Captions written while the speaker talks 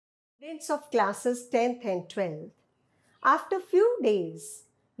Students of classes 10th and 12th, after few days,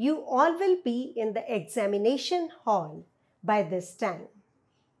 you all will be in the examination hall by this time.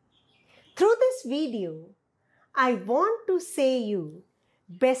 Through this video, I want to say you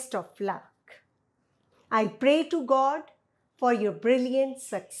best of luck. I pray to God for your brilliant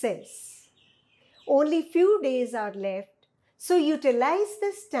success. Only few days are left, so utilize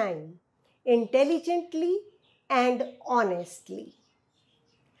this time intelligently and honestly.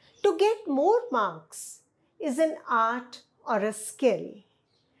 To get more marks is an art or a skill.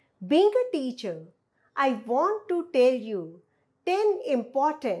 Being a teacher, I want to tell you 10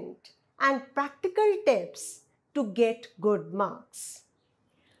 important and practical tips to get good marks.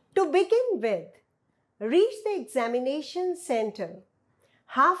 To begin with, reach the examination center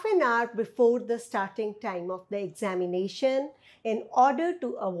half an hour before the starting time of the examination in order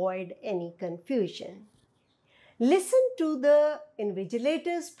to avoid any confusion. Listen to the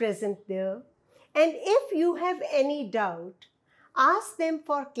invigilators present there, and if you have any doubt, ask them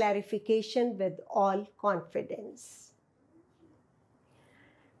for clarification with all confidence.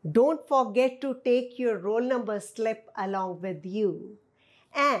 Don't forget to take your roll number slip along with you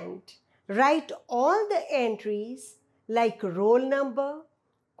and write all the entries like roll number,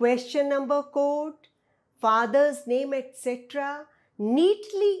 question number code, father's name, etc.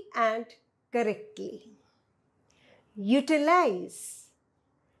 neatly and correctly. Utilize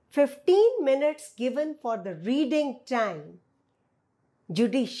 15 minutes given for the reading time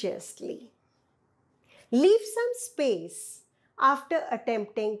judiciously. Leave some space after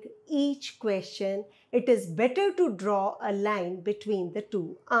attempting each question. It is better to draw a line between the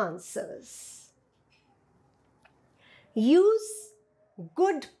two answers. Use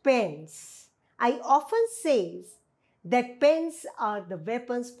good pens. I often say that pens are the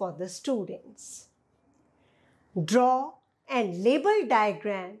weapons for the students. Draw and label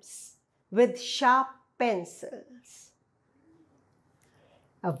diagrams with sharp pencils.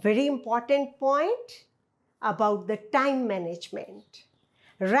 A very important point about the time management.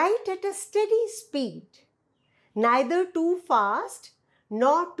 Write at a steady speed, neither too fast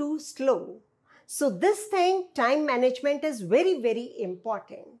nor too slow. So this thing, time management, is very, very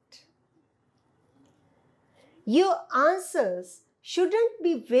important. Your answers shouldn't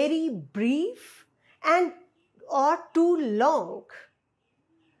be very brief or too long.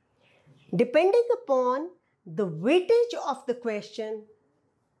 Depending upon the weightage of the question,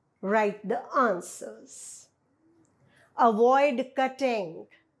 write the answers. Avoid cutting.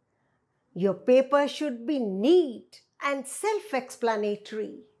 Your paper should be neat and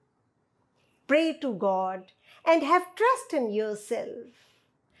self-explanatory. Pray to God and have trust in yourself.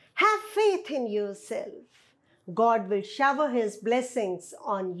 Have faith in yourself. God will shower His blessings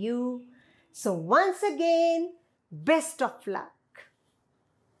on you. So once again, best of luck.